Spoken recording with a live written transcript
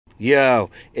Yo,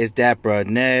 it's that bruh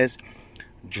Nez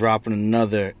dropping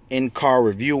another in-car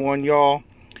review on y'all.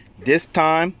 This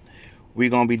time,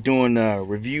 we're gonna be doing a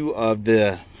review of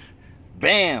the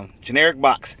generic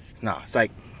box. No,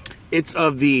 it's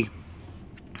of the,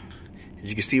 as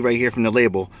you can see right here from the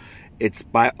label, it's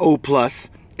by Opluz.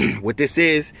 What this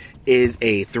is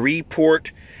a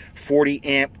 3-port 40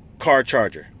 amp car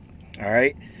charger. All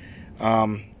right.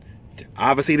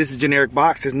 Obviously this is a generic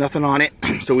box, there's nothing on it,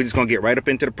 so we're just gonna get right up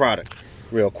into the product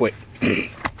real quick.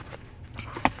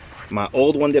 My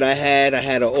old one that I had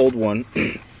an old one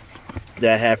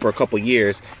that I had for a couple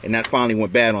years, and that finally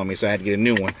went bad on me, so I had to get a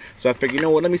new one. So I figured, you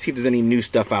know what, let me see if there's any new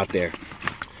stuff out there.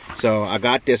 So I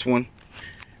got this one.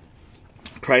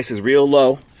 Price is real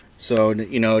low, so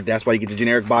you know that's why you get the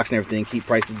generic box and everything, keep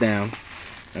prices down.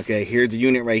 Okay, here's the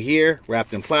unit right here,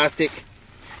 wrapped in plastic,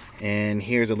 and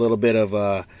here's a little bit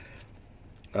of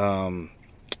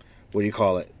what do you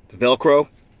call it? Velcro.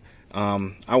 I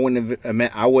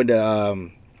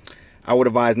would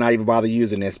advise not even bother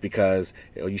using this because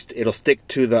it'll stick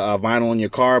to the vinyl in your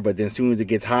car, but then as soon as it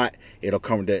gets hot, it'll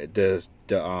come the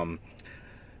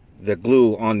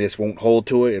glue on this won't hold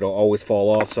to it. It'll always fall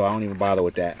off, so I don't even bother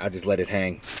with that. I just let it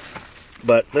hang.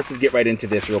 But let's just get right into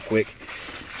this real quick.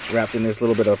 Wrapped in this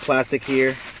little bit of plastic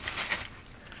here.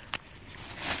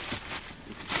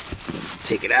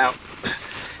 Take it out.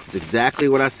 It's exactly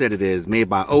what I said it is. Made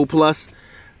by Opluz,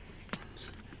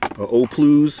 or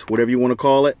Opluz, whatever you want to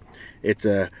call it. It's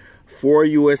a 4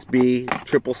 USB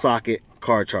triple socket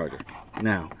car charger.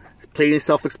 Now, it's plain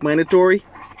self-explanatory.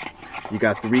 You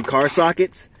got 3 car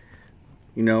sockets,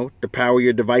 you know, to power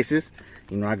your devices.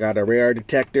 You know, I got a radar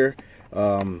detector,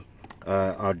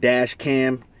 a dash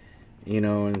cam, you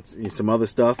know, and some other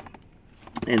stuff.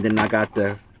 And then I got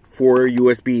the 4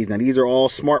 USBs. Now these are all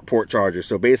smart port chargers.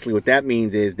 So basically what that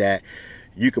means is that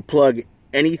you could plug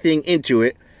anything into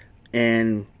it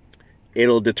and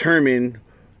it'll determine,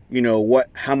 you know,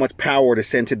 how much power to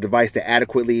send to the device to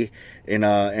adequately and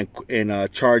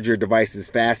charge your device as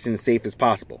fast and safe as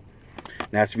possible.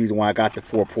 And that's the reason why I got the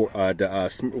 4-port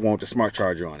one with the smart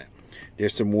charger on it.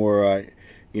 There's some more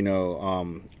you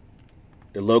know,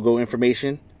 the logo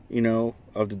information, you know,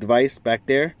 of the device back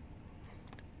there.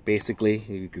 Basically,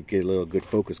 you could get a little good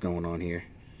focus going on here.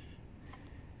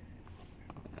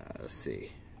 Let's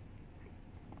see.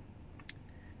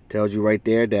 Tells you right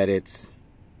there that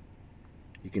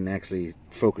you can actually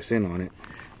focus in on it.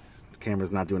 The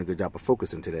camera's not doing a good job of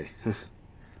focusing today.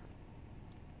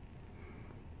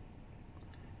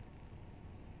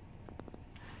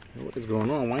 What is going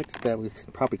on? Why is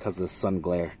that? Probably because of the sun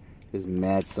glare. There's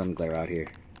mad sun glare out here.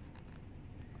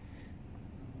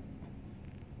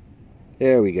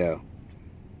 There we go.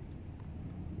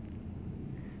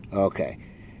 Okay.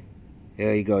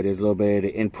 There you go. There's a little bit of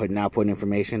the input and output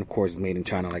information. Of course, it's made in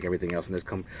China like everything else in this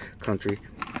country.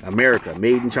 America,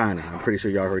 made in China. I'm pretty sure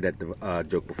y'all heard that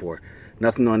joke before.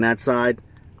 Nothing on that side.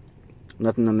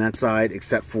 Nothing on that side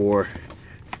except for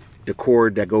the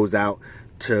cord that goes out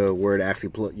to where it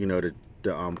actually, you know, the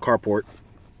carport.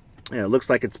 Yeah, it looks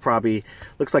like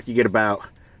looks like you get about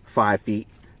 5 feet,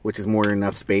 which is more than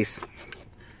enough space.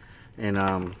 And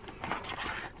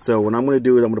so what I'm going to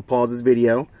do is I'm going to pause this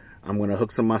video. I'm going to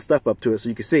hook some of my stuff up to it so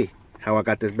you can see how I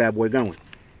got this bad boy going.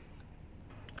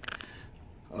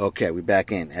 Okay, we're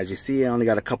back in. As you see, I only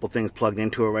got a couple things plugged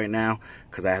into it right now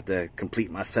because I have to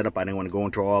complete my setup. I didn't want to go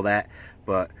into all that,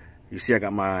 but you see I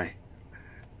got my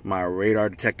radar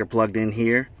detector plugged in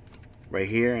here, right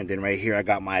here, and then right here I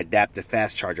got my adaptive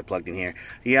fast charger plugged in here.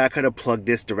 Yeah, I could have plugged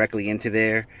this directly into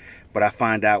there, but I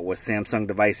find out with Samsung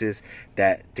devices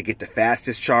that to get the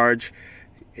fastest charge,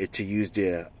 to use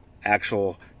the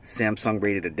actual Samsung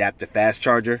rated adaptive fast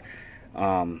charger.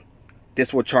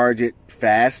 This will charge it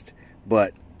fast,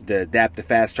 but the adaptive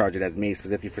fast charger that's made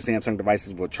specifically for Samsung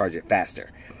devices will charge it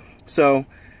faster. So,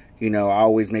 you know, I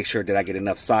always make sure that I get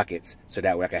enough sockets so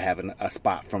that way I can have a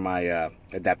spot for my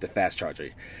adaptive fast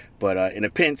charger. But in a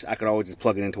pinch, I could always just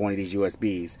plug it into one of these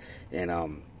USBs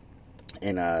and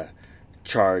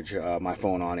charge my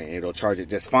phone on it. It'll charge it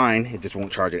just fine. It just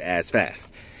won't charge it as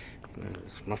fast.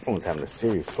 My phone's having a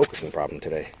serious focusing problem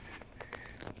today.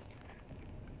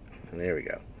 And there we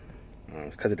go.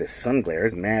 It's because of this sun glare.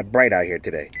 It's mad bright out here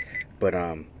today. But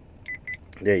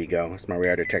there you go. It's my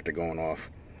radar detector going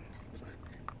off.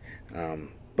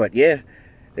 But yeah,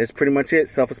 that's pretty much it.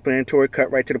 Self-explanatory, cut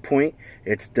right to the point.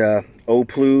 It's the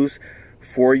Opluz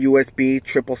 4 USB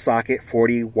triple socket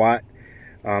 40 watt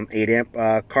 8 amp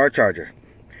car charger.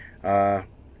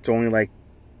 It's only like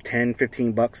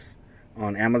 10-15 bucks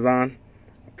on Amazon.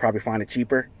 I'll probably find it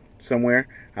cheaper somewhere.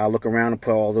 I'll look around and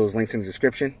put all those links in the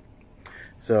description.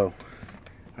 So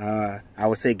I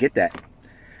would say get that.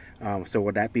 So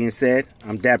with that being said,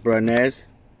 I'm Dat Brunez,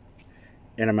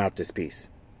 and I'm out this piece.